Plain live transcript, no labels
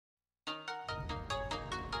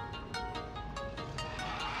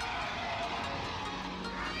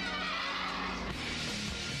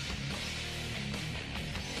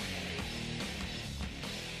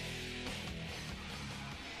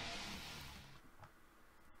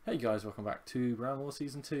Hey guys, welcome back to Ground War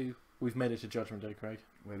Season 2. We've made it to Judgment Day, Craig.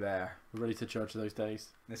 We're there. We're ready to judge those days.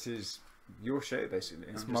 This is your show, basically.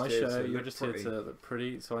 It's my show, you're just here to look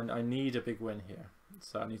pretty. So I need a big win here.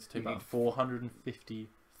 So I need to take out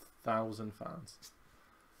 450,000 fans.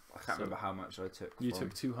 I can't remember how much I took. You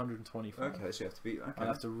took 225. Okay, so you have to beat that. Okay. I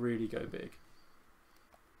have to really go big.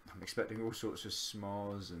 I'm expecting all sorts of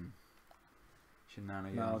smalls and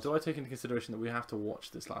shenanigans. Now, do I take into consideration that we have to watch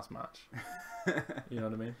this last match? You know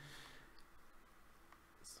what I mean?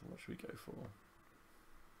 So what should we go for?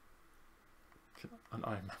 An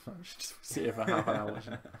Iron Man match, just see if I have an hour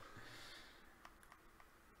watching. I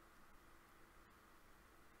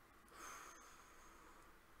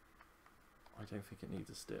don't think it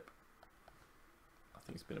needs a stip. I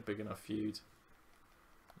think it's been a big enough feud.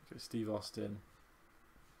 We go Steve Austin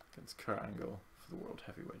against Kurt Angle for the World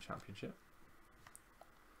Heavyweight Championship.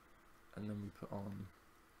 And then we put on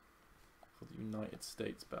for the United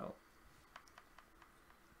States belt.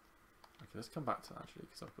 Okay, let's come back to that actually,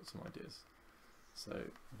 because I've got some ideas. So,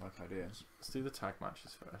 I like ideas. Let's do the tag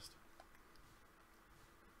matches first.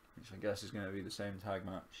 Which I guess is going to be the same tag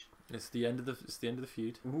match. It's the end of the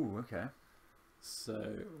feud. Ooh, okay.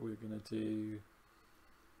 So we're gonna do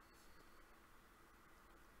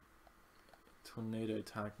tornado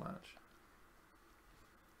tag match.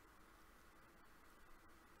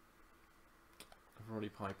 Roddy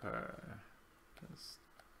Piper against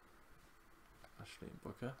Ashley and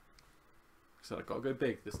Booker. So I've got to go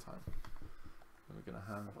big this time. And we're gonna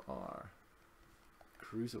have our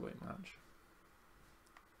cruiserweight match,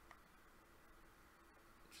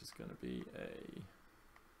 which is gonna be a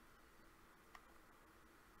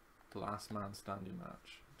last man standing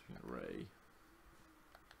match between Ray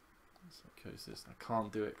and Psychosis. I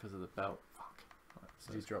can't do it because of the belt. Fuck. Right,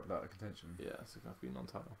 so he's dropped out of contention. Yeah, so it's going to have to be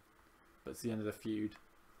non-title. But it's the end of the feud,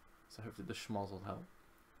 so hopefully the schmoz will help.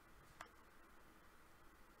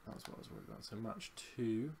 That was what I was worried about. So match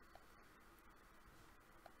 2.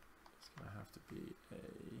 It's going to have to be a...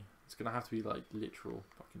 It's going to have to be like literal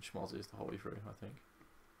fucking schmozes the whole way through, I think.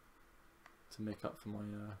 To make up for my...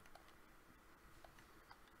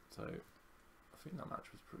 So, I think that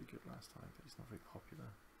match was pretty good last time, but it's not very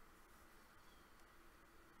popular.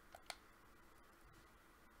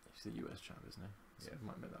 He's the US champ, isn't he? So we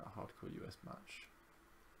might make that a hardcore US match.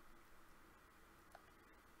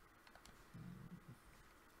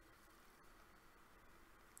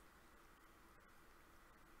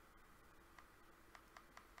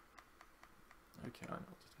 Okay, I know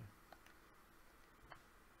what to do.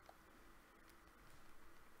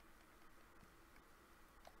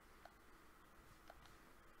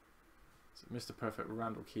 Mr. Perfect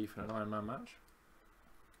Randall Keefe in an Iron Man match.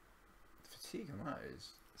 Fatigue on that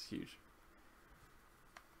is. It's huge.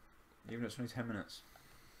 Even though it's only 10 minutes.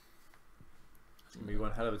 It's going to be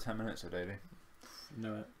one hell of a 10 minutes, Davey. You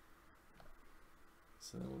know it.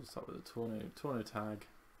 So then we'll start with the tornado tag.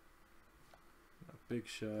 A Big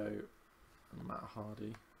Show and Matt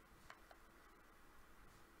Hardy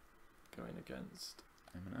going against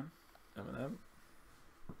Eminem. We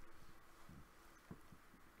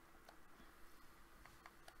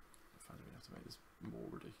have to make this more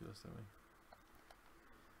ridiculous, don't we?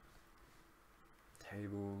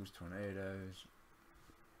 Tables, tornadoes.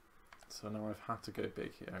 So now I've had to go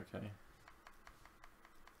big here, okay?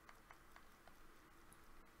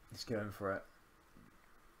 Let's go in for it.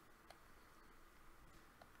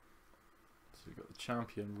 So we've got the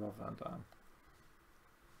champion, Rob Van Dam,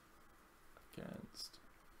 against...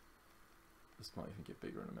 This might even get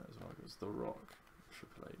bigger in a minute as well, because The Rock,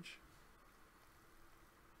 Triple H.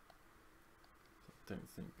 I don't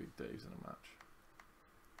think Big Dave's in a match.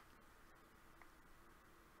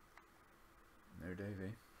 No,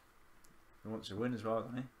 Davey. He wants to win as well,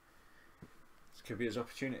 doesn't he? This could be his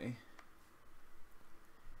opportunity.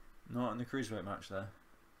 Not in the cruiserweight match there.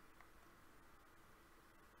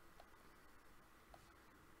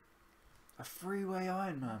 A three-way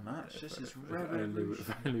Iron Man match. This is revolutionary.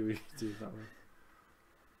 If only we could do it that way.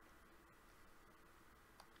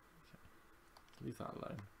 Okay. Leave that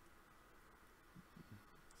alone.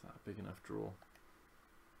 Is that a big enough draw?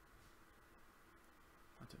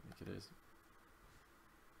 I don't think it is.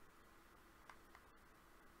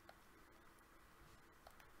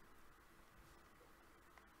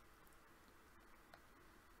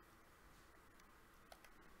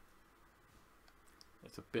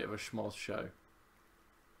 It's a bit of a schmoz show.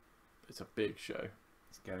 It's a big show.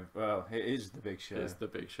 It's going well. It is the big show. It's the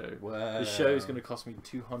big show. Wow. The show is going to cost me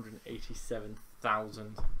 $287,000.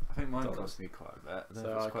 I think mine cost me quite a bit.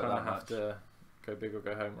 So I kind of have to go big or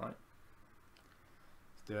go home, right?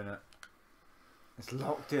 It's doing it. It's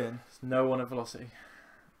locked in. There's no one at Velocity.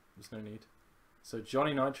 There's no need. So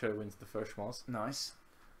Johnny Nitro wins the first schmoz. Nice.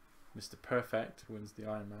 Mr. Perfect wins the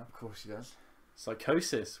Iron Man. Of course he does.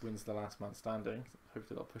 Psychosis wins the Last Man Standing.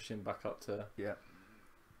 Hopefully they'll push him back up to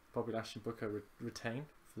Bobby Lashley and Booker retain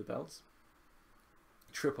for the belts.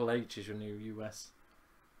 Triple H is your new US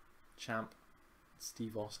champ.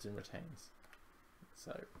 Steve Austin retains.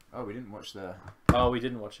 So. Oh, we didn't watch the. Oh, we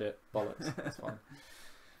didn't watch it. Bollocks. That's fine.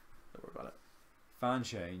 Don't worry about it. Fan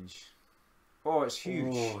change. Oh, it's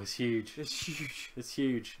huge. Oh, it's huge. It's huge. It's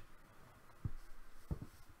huge.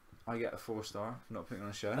 I get a 4-star for not putting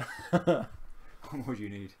on a show. What more do you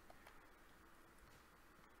need?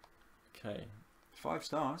 Okay. 5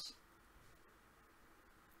 stars.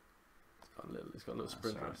 It's got a little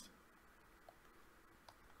sprint right. race.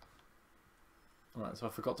 Alright, so I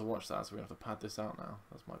forgot to watch that, so we're going to have to pad this out now.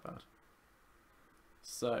 That's my bad.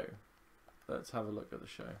 So, let's have a look at the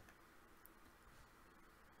show.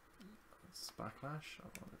 It's Backlash. I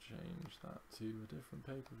want to change that to a different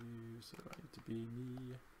pay-per-view, so I need to be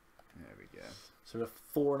me. There we go. So we have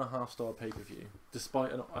 4.5-star pay-per-view,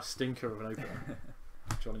 despite a stinker of an opener.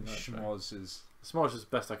 Johnny Nitro. Schmoz is... Schmoz is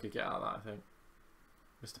the best I could get out of that, I think.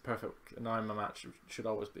 Mr. Perfect, an Iron Man match should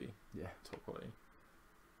always be top quality.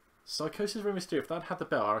 Psychosis Rey Mysterio, if that had the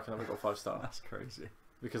belt, I reckon I would have got 5 stars. That's crazy.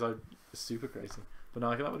 Because it's super crazy. But no,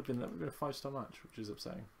 that would have been a 5-star match, which is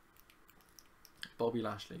upsetting. Bobby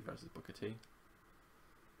Lashley versus Booker T.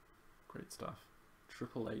 Great stuff.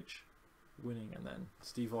 Triple H winning and then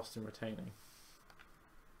Steve Austin retaining.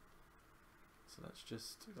 So let's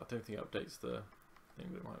just... I don't think it updates the thing,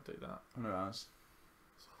 but it might update that. I know it has.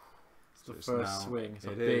 It's the first swing. It's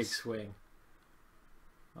a big swing.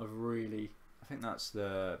 I've really... I think that's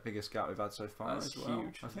the biggest gap we've had so far. That's as well,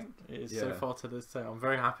 huge. I think it is so far to this day. I'm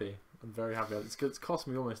very happy. I'm very happy. It's good. It's cost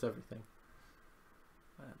me almost everything.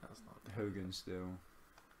 That's not Hogan still.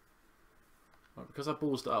 Right, because I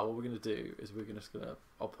ballsed it out. What we're gonna do is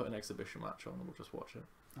I'll put an exhibition match on and we'll just watch it.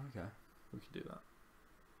 Okay. We can do that.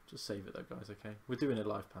 Just save it though, guys. Okay. We're doing it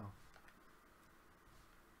live, pal.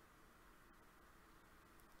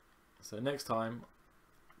 So next time,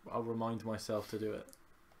 I'll remind myself to do it.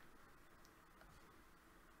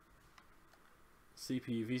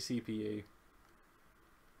 CPU v CPU.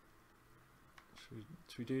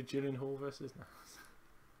 Should we do Jillian Hall versus no?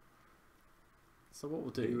 So what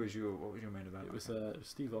we'll do? What was your main event? It was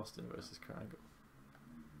Steve Austin versus Kurt Angle.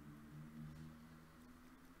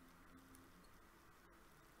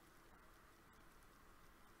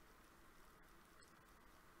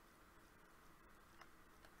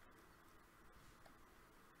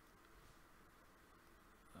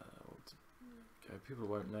 People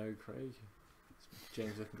won't know Craig.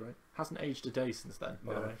 James looking great. Hasn't aged a day since then,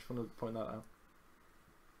 by the way. I just want to point that out.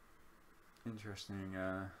 Interesting.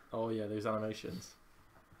 Oh yeah, those animations.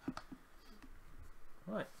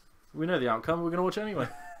 Right. We know the outcome, we're going to watch anyway.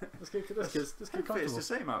 Let's get comfortable. It's the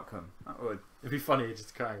same outcome. That would. It'd be funny,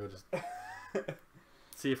 just Triangle just...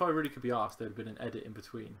 See, if I really could be asked, there'd have been an edit in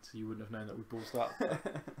between, so you wouldn't have known that we ballsed up.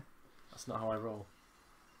 That's not how I roll.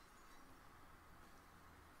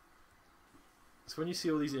 So when you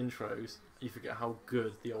see all these intros, you forget how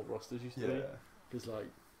good the old rosters used to be. Because, like,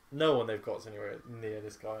 no one they've got's anywhere near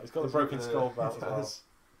this guy. He's got the broken skull belt as well.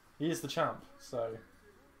 He is the champ, so...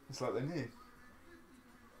 It's like they knew.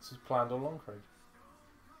 This was planned all along, Craig.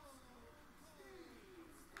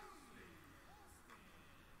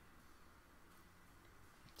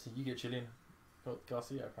 So you get Jillian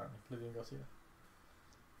Garcia, apparently. Lillian Garcia.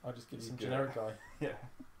 I just get some generic guy. Yeah.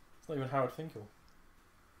 It's not even Howard Finkel.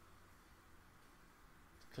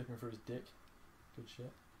 Clipping through his dick. Good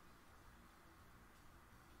shit.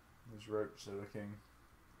 Those ropes are looking...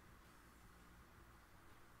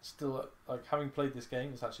 Still, like, having played this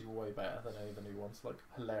game, it's actually way better than any of the new ones. Like,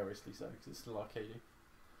 hilariously so, because it's still arcadey.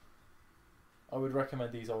 I would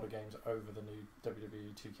recommend these older games over the new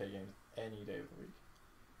WWE 2K games any day of the week.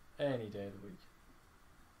 Any day of the week.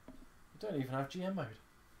 You don't even have GM mode.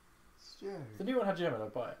 If the new one had GM mode,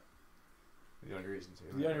 I'd buy it. The only reason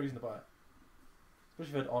to. The only reason to buy it.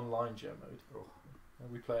 Especially if it had online GM mode. Oh.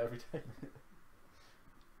 And we play it every day.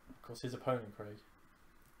 Of course, his opponent, Craig.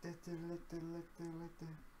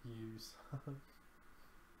 Use.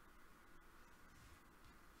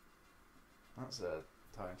 That's a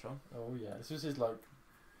Tyrantron. Oh yeah, this was his, like...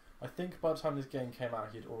 I think by the time this game came out,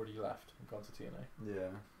 he'd already left and gone to TNA. Yeah.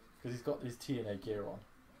 Because he's got his TNA gear on.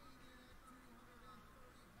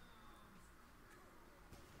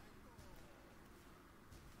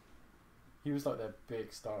 He was like their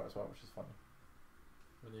big star as well, which is funny.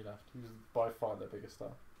 When he left, he was by far their biggest star.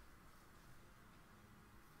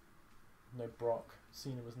 No Brock.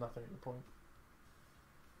 Cena was nothing at the point.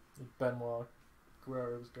 Benoit,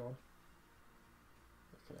 Guerrero was gone.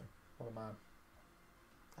 Look at him. What a man.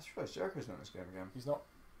 I suppose Jericho's not in this game again. He's not.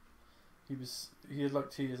 He had like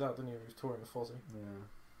 2 years out, didn't he? He was touring with Fozzy. Yeah.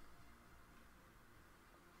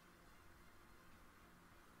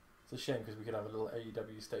 It's a shame because we could have a little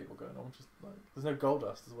AEW stable going on. Just like there's no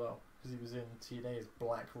Goldust as well because he was in TNA as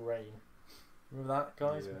Black Rain. Remember that,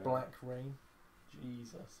 guys? Yeah. Black Rain.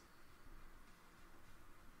 Jesus.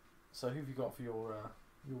 So who have you got for your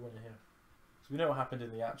winner here? Because we know what happened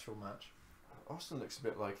in the actual match. Austin looks a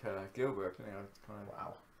bit like Gilbert, doesn't he? Kind of.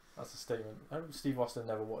 Wow, that's a statement. I hope Steve Austin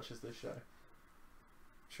never watches this show.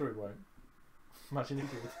 Sure he won't. Imagine he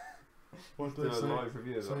did. What do a live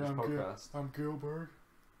review of this podcast? I'm Gilbert.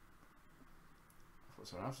 I thought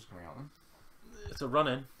someone else was coming out then. It's a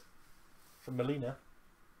run-in for Melina.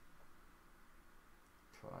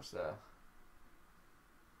 Cool, that's there.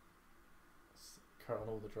 Kurt on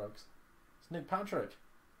all the drugs. It's Nick Patrick.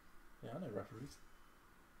 Yeah, I know referees.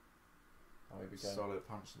 Oh, here we go. Solid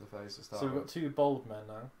punch to the face to start. So we've got 2 bold men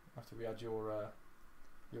now. After we had your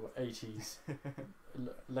 80s,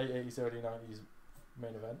 late 80s, early 90s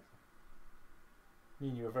main event. Me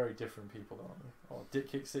and you are very different people, aren't we? Oh, Dick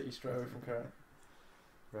Kick City straight away from Kurt.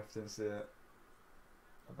 Ref didn't see it.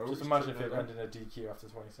 Just imagine if it ended in a DQ after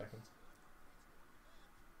 20 seconds.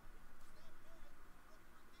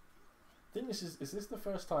 Is this the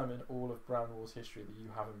first time in all of Brown Wars history that you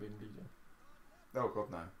haven't been leading? Oh god,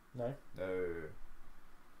 no. No? No.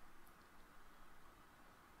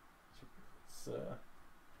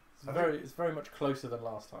 It's very much closer than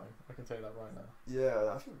last time. I can tell you that right now.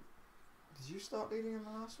 Yeah, I think. Did you start leading in the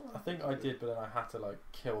last one? I think I did, but then I had to like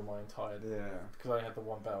kill my entire. Yeah. Because I had the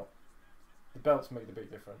 1 belt. The belts make the big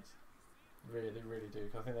difference. Really, they really do.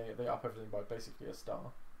 Because I think they up everything by basically a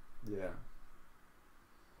star. Yeah.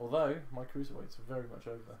 Although my cruiserweights are very much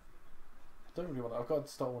over. I don't really want. I've got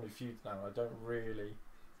to start one of feuds now. I don't really.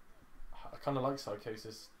 I kind of like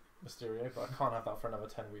Psychosis Mysterio, but I can't have that for another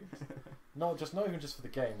 10 weeks. not even just for the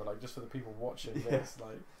game, but like just for the people watching this.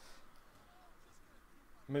 Like,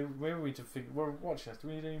 maybe we need to figure. We're watching this. Do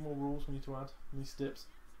we need any more rules we need to add? Any steps?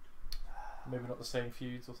 Maybe not the same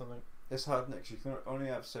feuds or something. It's hard next. You can only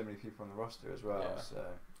have so many people on the roster as well. Yeah. So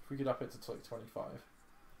if we could up it to like 25.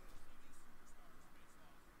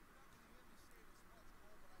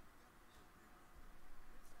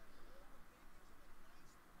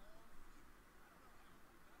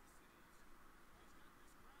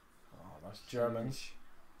 Germans.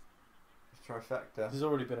 Trifecta. This has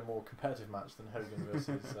already been a more competitive match than Hogan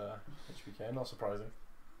versus HBK. Not surprising.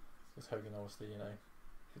 Because Hogan obviously,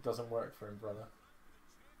 it doesn't work for him, brother.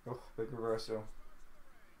 Oh, big reversal.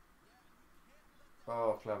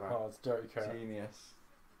 Oh, clever. Oh, it's Dirty Kurt. Genius.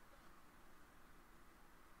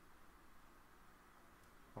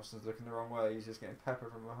 Austin's looking the wrong way. He's just getting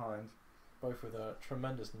peppered from behind. Both with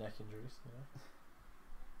tremendous neck injuries.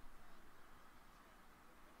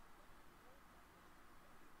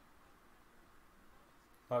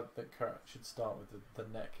 I think Kurt should start with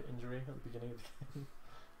the neck injury at the beginning of the game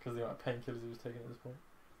because the amount of painkillers he was taking at this point.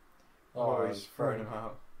 Oh, he's thrown him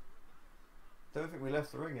out. Don't think we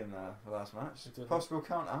left the ring in the last match. Possible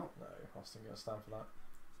count out. No, Austin going to stand for that.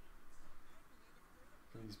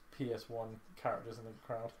 For these PS1 characters in the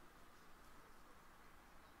crowd.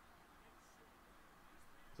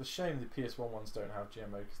 It's a shame the PS1 ones don't have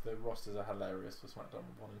GMO because the rosters are hilarious for Smackdown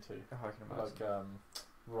 1 and 2. Oh, I can imagine. Like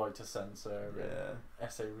Right to Censor, yeah.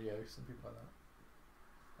 S.A. Rios and people like that.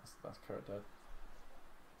 That's Kurt dead.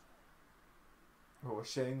 What were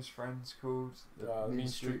Shane's friends called? The Mean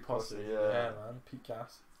Street Posse. Yeah. Yeah, man. Pete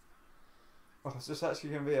Gas. Oh, is this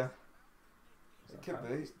actually going to be a... It could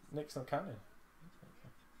be. Nick's not counting.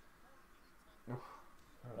 Oh.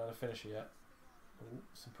 I haven't had a finisher yet. Ooh,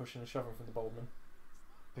 some pushing and shoving from the Boldman.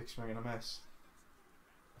 Big swing and a miss.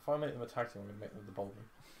 If I make them a tag team, I'm going to make them the Boldman.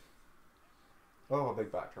 Oh, a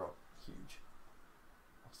big backdrop. Huge.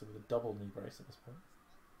 Also with a double knee brace at this point.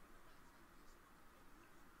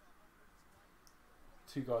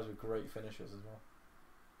 2 guys with great finishers as well.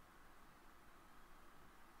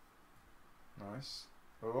 Nice.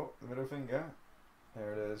 Oh, the middle finger.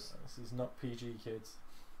 There it is. This is not PG, kids.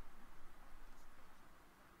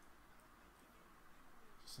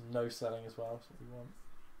 Some no selling as well, that's what we want.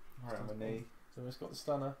 Right on the knee. So he's got the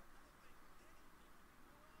stunner.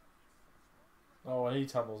 Oh, and he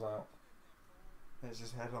tumbles out. There's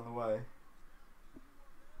his head on the way.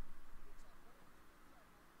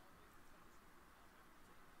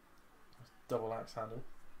 Double axe handle.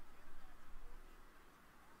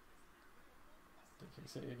 Dick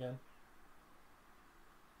City again.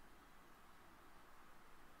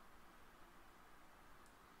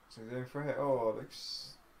 So he's going for a hit. Oh,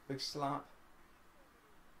 big slap.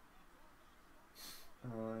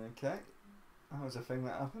 Okay. That was a thing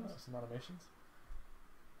that happened. Some animations.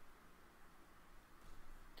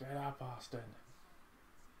 Get up, Austin.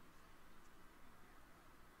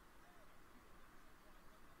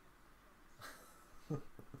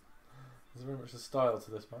 There's very much a style to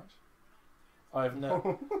this match. I've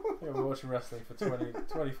never. I've been watching wrestling for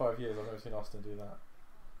 25 years. I've never seen Austin do that.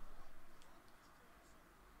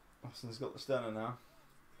 Austin's got the stunner now.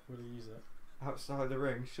 Will he use it? Outside the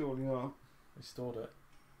ring, surely not. He stored it.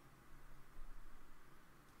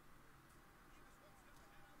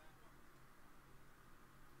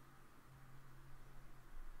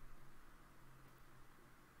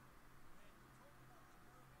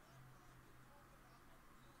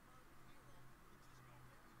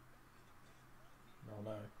 Oh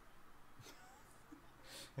no.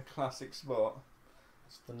 A classic spot.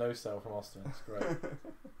 It's the no sell from Austin. It's great.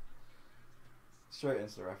 Straight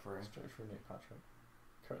into the referee. Straight through Nick Patrick.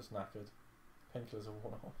 Kurt's knackered. Painkillers are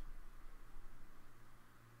worn off.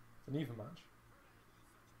 It's an even match.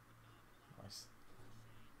 Nice.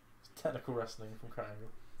 It's technical wrestling from Kurt Angle.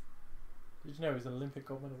 Did you know he's an Olympic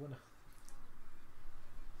gold medal winner?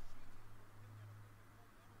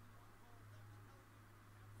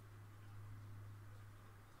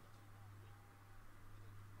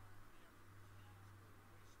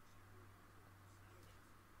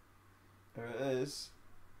 There it is.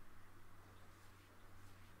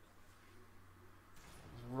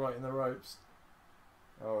 He's right in the ropes.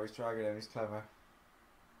 Oh, he's dragging him. He's clever.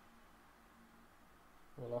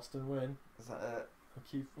 Will Austin win? Is that it? And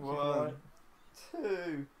keep 1, right.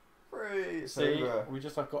 2, 3. It's See, over. we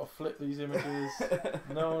just have got to flip these images.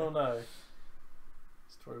 No.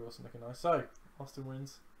 It's Tori Wilson looking nice. So, Austin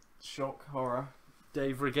wins. Shock, horror.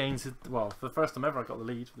 Dave regains it. Well, for the first time ever, I got the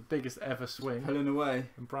lead. The biggest ever swing Pulling away.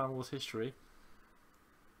 in Bramwell's history.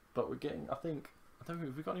 But we're getting, I don't think,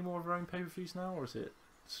 have we got any more of our own pay-per-views now, or is it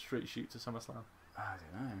straight shoot to SummerSlam? I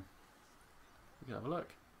don't know. We can have a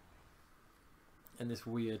look. In this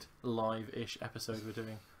weird live-ish episode we're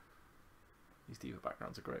doing. These diva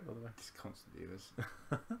backgrounds are great, by the way. Just constant divas.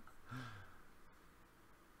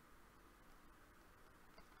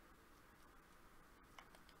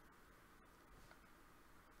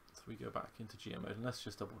 So we go back into GM mode, and let's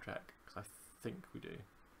just double check, because I think we do.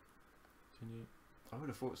 Can you? I would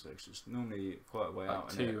have thought so, 'cause it's normally quite a way Like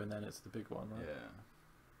out. 2, and then it's the big one, right? Yeah.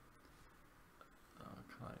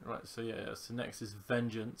 Okay, right, so yeah, so next is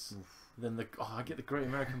Vengeance, then I get the Great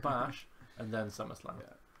American Bash, and then SummerSlam.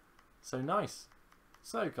 Yeah. So nice.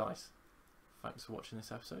 So guys, thanks for watching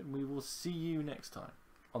this episode, and we will see you next time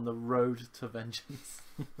on the road to vengeance.